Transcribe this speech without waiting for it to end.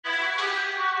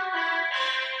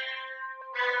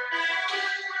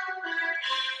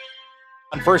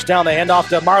On first down, they hand off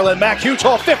to Marlon Mack. Huge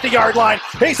hole, 50-yard line.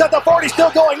 He's at the 40,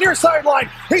 still going near sideline.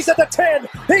 He's at the 10.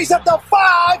 He's at the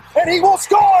 5, and he will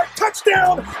score.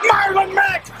 Touchdown, Marlon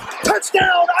Mack.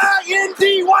 Touchdown,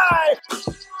 I-N-D-Y.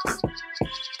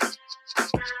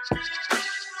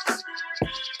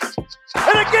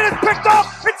 And again, it's picked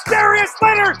off. It's Darius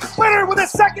Leonard. Leonard with a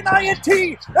second INT.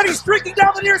 And he's streaking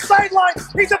down the near sideline.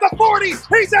 He's at the 40.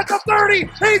 He's at the 30.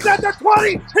 He's at the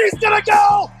 20. He's going to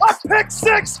go. A pick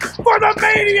 6 for the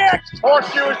Maniac.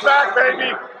 Horseshoe is back,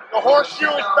 baby. The horseshoe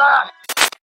is back.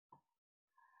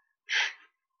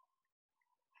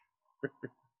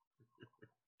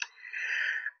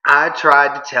 I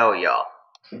tried to tell y'all.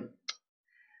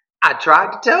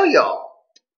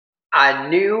 I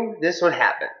knew this would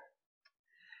happen.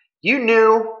 You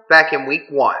knew back in week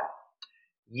 1.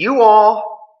 You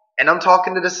all, and I'm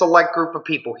talking to the select group of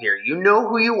people here, you know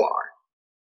who you are.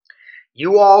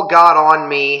 You all got on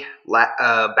me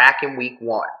back in week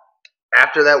 1,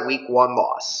 after that week 1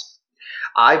 loss.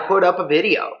 I put up a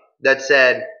video that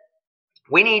said,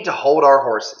 we need to hold our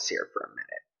horses here for a minute.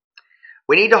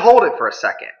 We need to hold it for a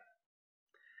second.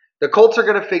 The Colts are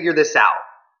going to figure this out.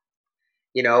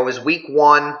 You know, it was week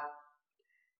 1.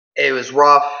 It was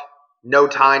rough. No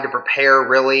time to prepare,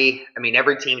 really. I mean,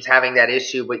 every team's having that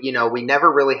issue, but, you know, we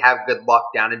never really have good luck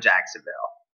down in Jacksonville.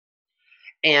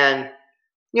 And,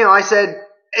 you know, I said,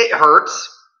 it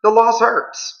hurts. The loss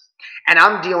hurts. And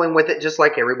I'm dealing with it just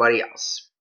like everybody else.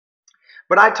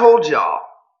 But I told y'all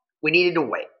we needed to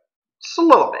wait. Just a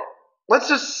little bit. Let's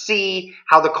just see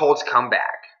how the Colts come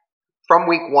back from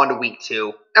week 1 to week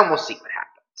 2, and we'll see what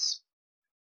happens.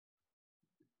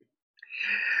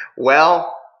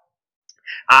 Well,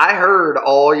 I heard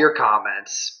all your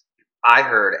comments. I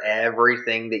heard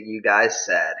everything that you guys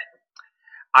said.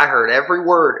 I heard every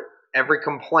word, every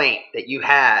complaint that you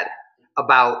had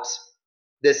about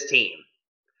this team.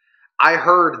 I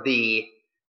heard the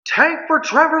tank for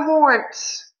Trevor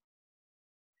Lawrence.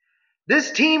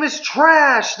 This team is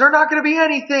trash. They're not going to be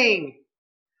anything.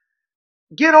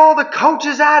 Get all the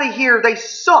coaches out of here. They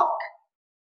suck.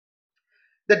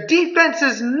 The defense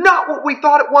is not what we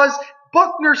thought it was.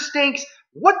 Buckner stinks.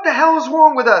 What the hell is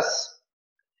wrong with us?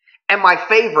 And my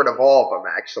favorite of all of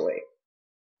them, actually.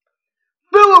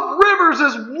 Phillip Rivers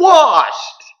is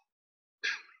washed.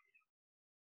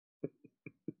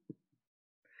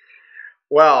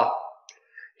 Well,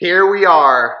 here we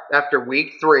are after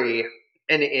week 3,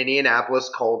 and the Indianapolis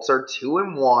Colts are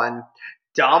 2-1,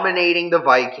 dominating the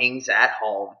Vikings at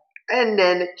home. And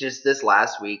then just this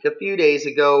last week, a few days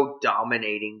ago,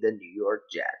 dominating the New York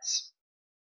Jets.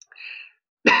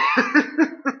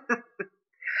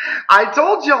 I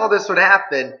told y'all this would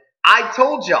happen. I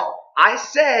told y'all. I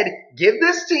said, give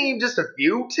this team just a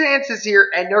few chances here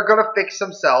and they're going to fix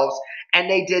themselves. And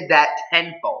they did that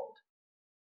tenfold.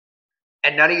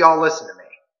 And none of y'all listen to me.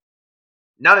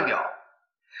 None of y'all.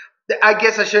 I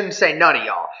guess I shouldn't say none of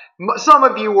y'all. Some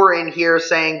of you were in here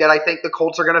saying that I think the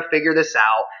Colts are going to figure this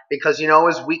out because, you know,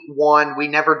 it's week 1. We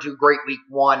never do great week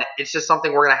 1. It's just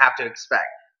something we're going to have to expect.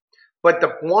 But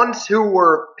the ones who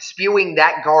were spewing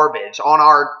that garbage on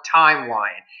our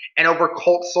timeline and over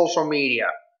Colts social media,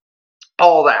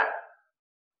 all that,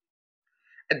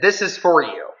 this is for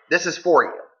you. This is for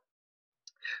you.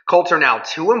 Colts are now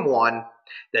 2-1.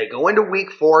 They go into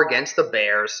week 4 against the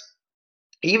Bears.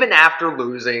 Even after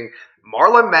losing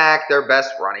Marlon Mack, their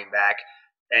best running back,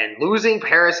 and losing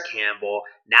Paris Campbell,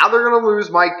 now they're going to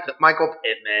lose Michael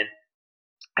Pittman.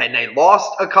 And they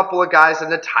lost a couple of guys in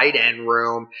the tight end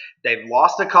room. They've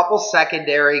lost a couple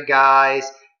secondary guys.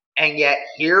 And yet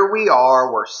here we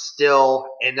are. We're still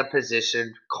in the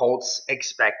position Colts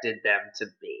expected them to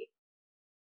be.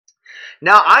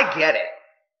 Now, I get it.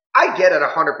 I get it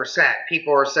 100%.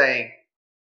 People are saying,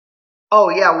 oh,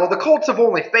 yeah, well, the Colts have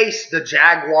only faced the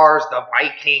Jaguars, the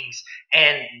Vikings,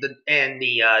 and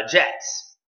the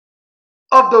Jets.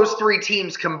 Of those 3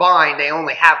 teams combined, they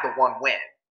only have the 1 win.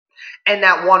 And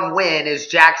that 1 win is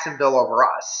Jacksonville over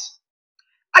us.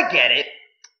 I get it.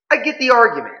 I get the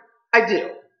argument. I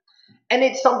do. And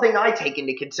it's something I take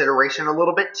into consideration a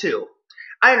little bit too.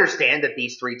 I understand that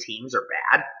these 3 teams are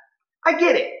bad. I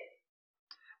get it.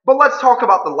 But let's talk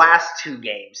about the last 2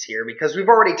 games here because we've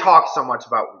already talked so much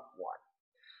about week 1.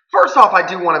 First off, I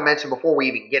do want to mention before we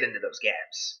even get into those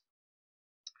games.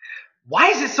 Why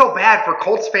is it so bad for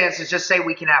Colts fans to just say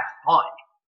we can have fun?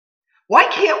 Why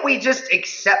can't we just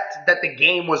accept that the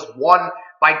game was won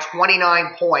by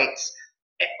 29 points,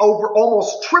 over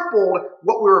almost tripled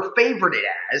what we were favorited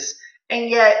as, and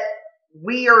yet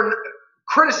we are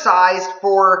criticized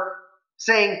for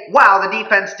saying, wow, the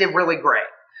defense did really great.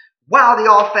 Wow, the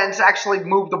offense actually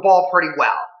moved the ball pretty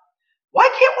well. Why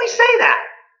can't we say that?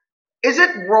 Is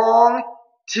it wrong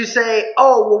to say,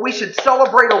 oh, well, we should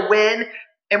celebrate a win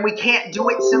and we can't do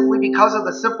it simply because of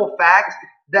the simple fact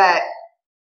that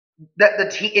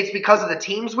it's because of the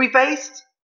teams we faced?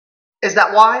 Is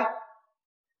that why?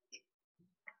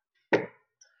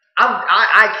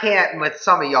 I can't with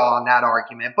some of y'all on that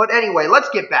argument. But anyway, let's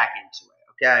get back into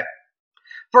it, okay?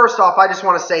 First off, I just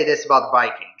want to say this about the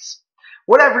Vikings.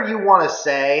 Whatever you want to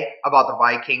say about the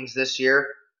Vikings this year,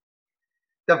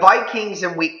 the Vikings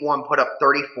in Week 1 put up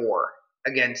 34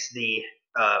 against the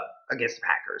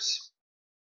Packers.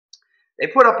 They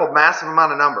put up a massive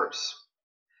amount of numbers.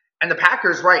 And the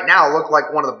Packers right now look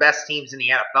like one of the best teams in the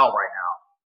NFL right now.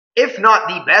 If not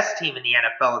the best team in the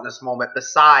NFL at this moment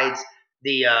besides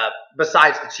the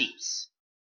Chiefs.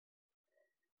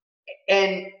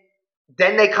 And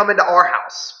then they come into our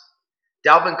house.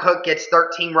 Dalvin Cook gets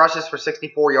 13 rushes for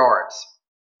 64 yards.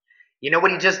 You know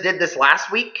what he just did this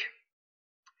last week?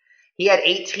 He had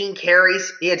 18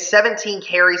 carries. He had 17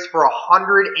 carries for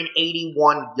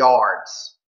 181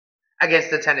 yards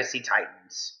against the Tennessee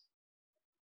Titans.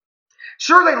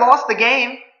 Sure, they lost the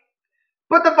game,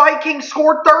 but the Vikings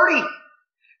scored 30.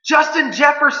 Justin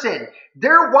Jefferson,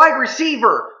 their wide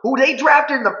receiver, who they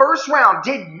drafted in the first round,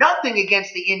 did nothing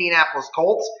against the Indianapolis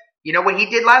Colts. You know what he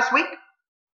did last week?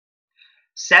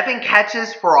 7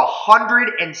 catches for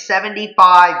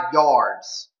 175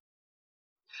 yards.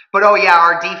 But oh yeah,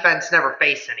 our defense never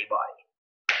faced anybody.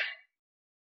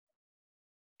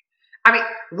 I mean,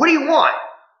 what do you want?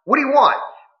 What do you want?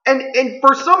 And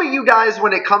for some of you guys,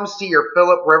 when it comes to your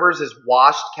Phillip Rivers is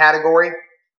washed category,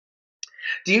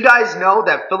 do you guys know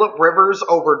that Phillip Rivers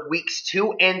over weeks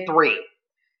 2 and 3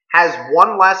 has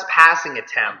one less passing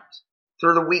attempt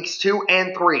through the weeks 2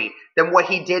 and 3 than what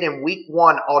he did in week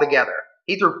 1 altogether?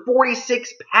 He threw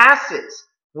 46 passes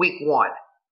week 1.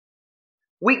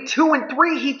 Week 2 and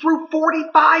 3, he threw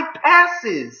 45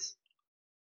 passes.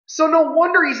 So no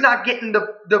wonder he's not getting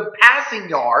the passing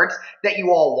yards that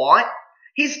you all want.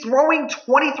 He's throwing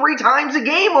 23 times a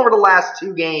game over the last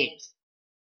 2 games.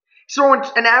 He's throwing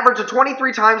an average of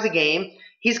 23 times a game.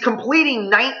 He's completing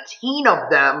 19 of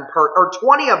them or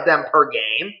 20 of them per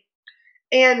game.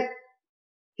 And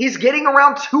he's getting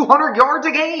around 200 yards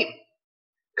a game.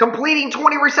 Completing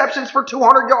 20 receptions for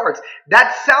 200 yards.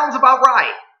 That sounds about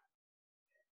right.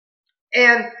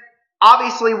 And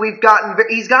obviously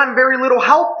he's gotten very little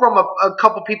help from a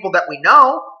couple people that we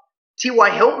know. T.Y.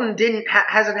 Hilton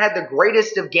hasn't had the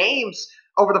greatest of games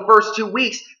over the first 2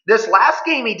 weeks. This last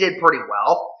game he did pretty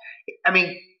well. I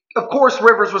mean, of course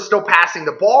Rivers was still passing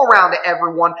the ball around to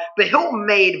everyone, but Hilton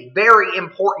made very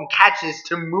important catches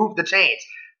to move the chains.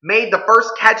 Made the first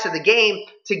catch of the game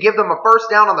to give them a first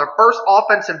down on their first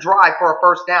offensive drive for a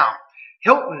first down.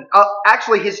 Hilton,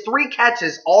 actually his 3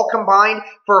 catches all combined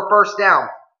for a first down.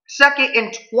 2nd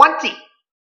and 20.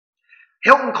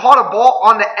 Hilton caught a ball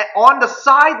on the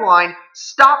sideline,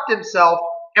 stopped himself,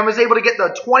 and was able to get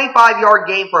the 25-yard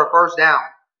gain for a first down.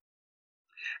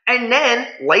 And then,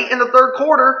 late in the third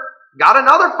quarter, got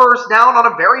another first down on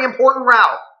a very important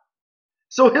route.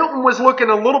 So Hilton was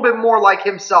looking a little bit more like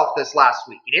himself this last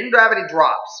week. He didn't have any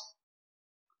drops.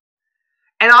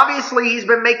 And obviously, he's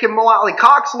been making Mo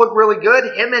Alley-Cox look really good.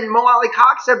 Him and Mo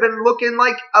Alley-Cox have been looking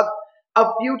like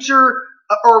a future,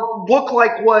 or look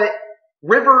like what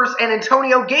Rivers and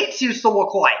Antonio Gates used to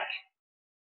look like.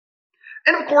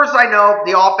 And of course, I know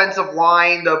the offensive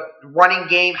line, the running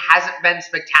game hasn't been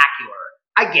spectacular.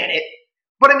 I get it.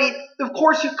 But I mean, of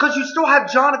course, because you still have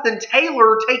Jonathan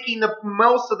Taylor taking the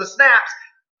most of the snaps,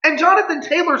 and Jonathan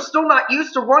Taylor's still not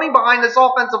used to running behind this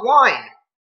offensive line.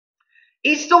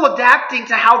 He's still adapting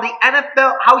to how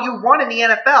you run in the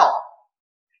NFL.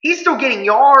 He's still getting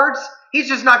yards. He's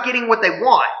just not getting what they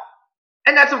want.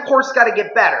 And that's, of course, got to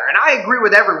get better. And I agree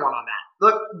with everyone on that.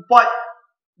 Look, but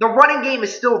the running game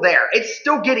is still there. It's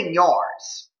still getting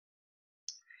yards.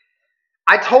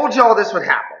 I told y'all this would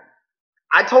happen.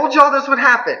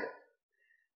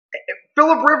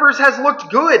 Phillip Rivers has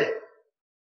looked good.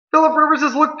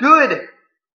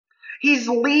 He's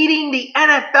leading the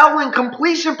NFL in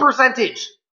completion percentage.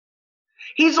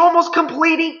 He's almost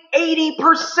completing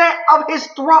 80% of his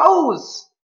throws.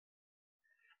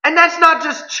 And that's not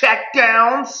just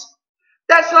checkdowns.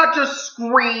 That's not just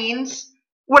screens.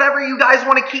 Whatever you guys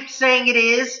want to keep saying it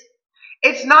is.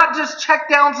 It's not just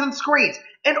checkdowns and screens.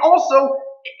 And also,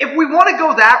 if we want to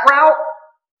go that route,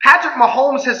 Patrick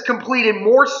Mahomes has completed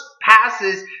more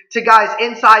passes to guys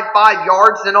inside 5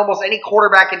 yards than almost any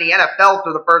quarterback in the NFL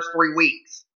through the first 3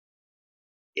 weeks.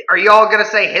 Are y'all going to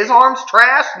say his arm's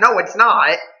trash? No, it's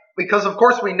not. Because, of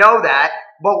course, we know that.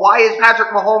 But why is Patrick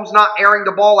Mahomes not airing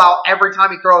the ball out every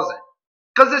time he throws it?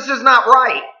 Because it's just not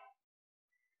right.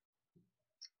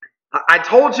 I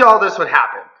told y'all this would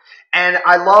happen. And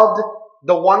I loved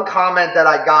the one comment that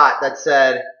I got that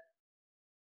said,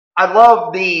 I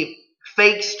love the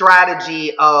fake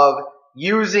strategy of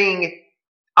using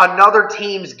another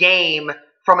team's game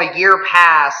from a year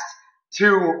past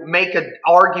to make an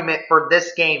argument for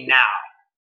this game now.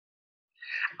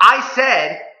 I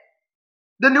said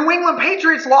the New England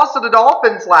Patriots lost to the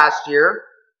Dolphins last year.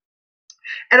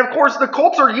 And of course, the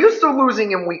Colts are used to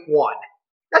losing in week 1.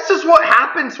 That's just what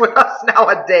happens with us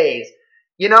nowadays.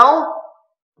 You know?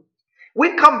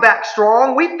 We've come back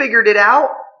strong. We figured it out.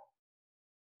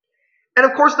 And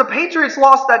of course, the Patriots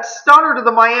lost that stunner to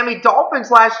the Miami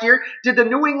Dolphins last year. Did the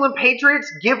New England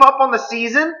Patriots give up on the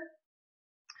season?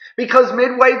 Because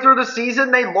midway through the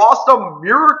season, they lost a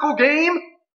miracle game?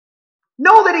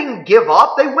 No, they didn't give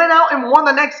up. They went out and won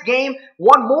the next game,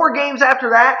 won more games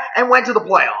after that, and went to the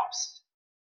playoffs.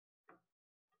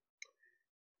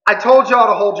 I told y'all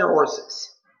to hold your horses.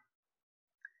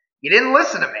 You didn't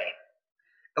listen to me.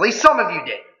 At least some of you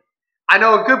did. I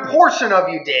know a good portion of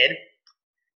you did.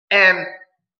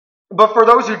 But for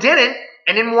those who didn't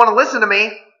and didn't want to listen to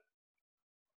me,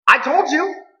 I told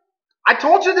you. I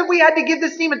told you that we had to give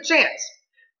this team a chance.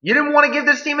 You didn't want to give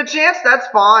this team a chance? That's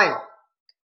fine.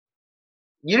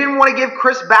 You didn't want to give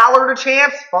Chris Ballard a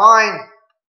chance? Fine.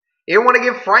 You didn't want to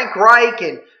give Frank Reich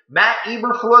and Matt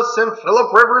Eberflus and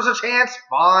Phillip Rivers a chance?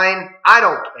 Fine. I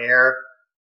don't care.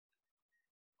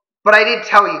 But I did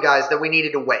tell you guys that we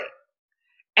needed to wait.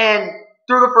 And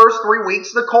through the first 3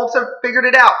 weeks, the Colts have figured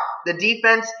it out. The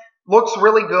defense looks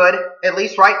really good, at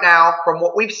least right now, from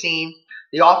what we've seen.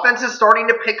 The offense is starting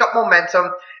to pick up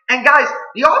momentum. And guys,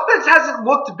 the offense hasn't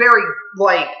looked very,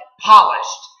 polished.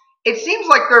 It seems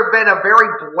like there have been a very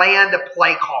bland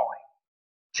play calling.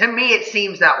 To me, it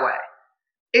seems that way.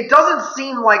 It doesn't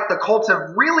seem like the Colts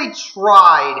have really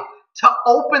tried to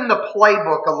open the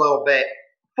playbook a little bit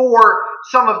for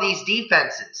some of these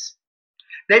defenses.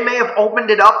 They may have opened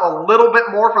it up a little bit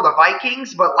more for the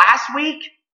Vikings, but last week,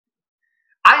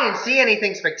 I didn't see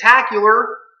anything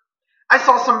spectacular. I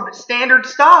saw some standard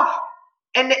stuff,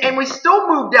 and we still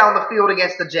moved down the field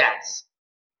against the Jets.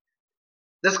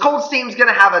 This Colts team's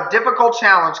going to have a difficult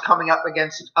challenge coming up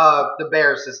against the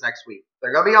Bears this next week.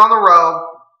 They're going to be on the road.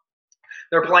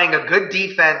 They're playing a good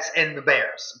defense in the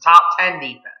Bears, top 10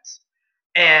 defense.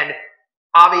 And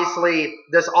obviously,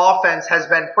 this offense has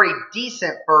been pretty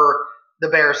decent for the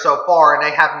Bears so far, and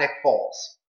they have Nick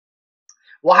Foles.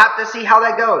 We'll have to see how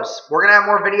that goes. We're going to have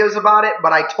more videos about it,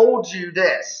 but I told you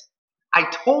this. I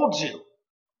told you,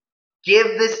 give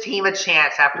this team a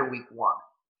chance after week 1.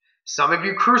 Some of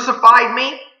you crucified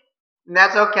me, and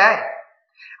that's okay.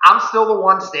 I'm still the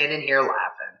one standing here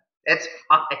laughing. It's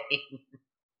fine.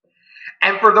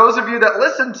 And for those of you that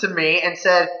listened to me and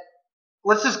said,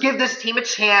 let's just give this team a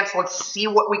chance, let's see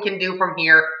what we can do from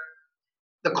here,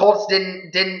 the Colts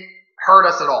didn't hurt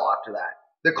us at all after that.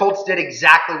 The Colts did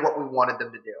exactly what we wanted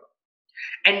them to do.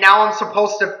 And now I'm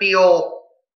supposed to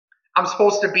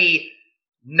be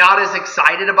not as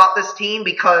excited about this team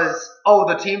because,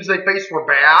 the teams they faced were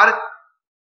bad.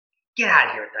 Get out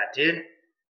of here with that, dude.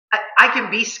 I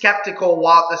can be skeptical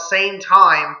while at the same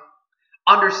time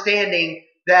understanding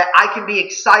that I can be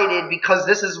excited because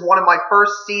this is one of my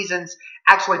first seasons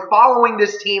actually following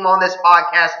this team on this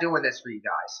podcast, doing this for you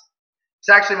guys. It's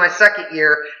actually my second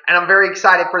year, and I'm very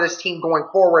excited for this team going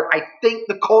forward. I think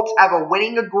the Colts have a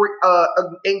winning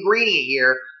ingredient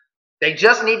here. They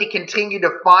just need to continue to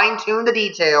fine-tune the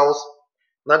details.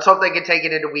 Let's hope they can take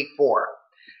it into week 4.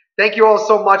 Thank you all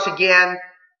so much again.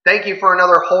 Thank you for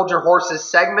another Hold Your Horses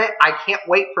segment. I can't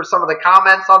wait for some of the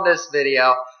comments on this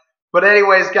video. But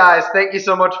anyways, guys, thank you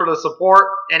so much for the support.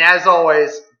 And as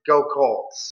always, go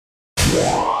Colts.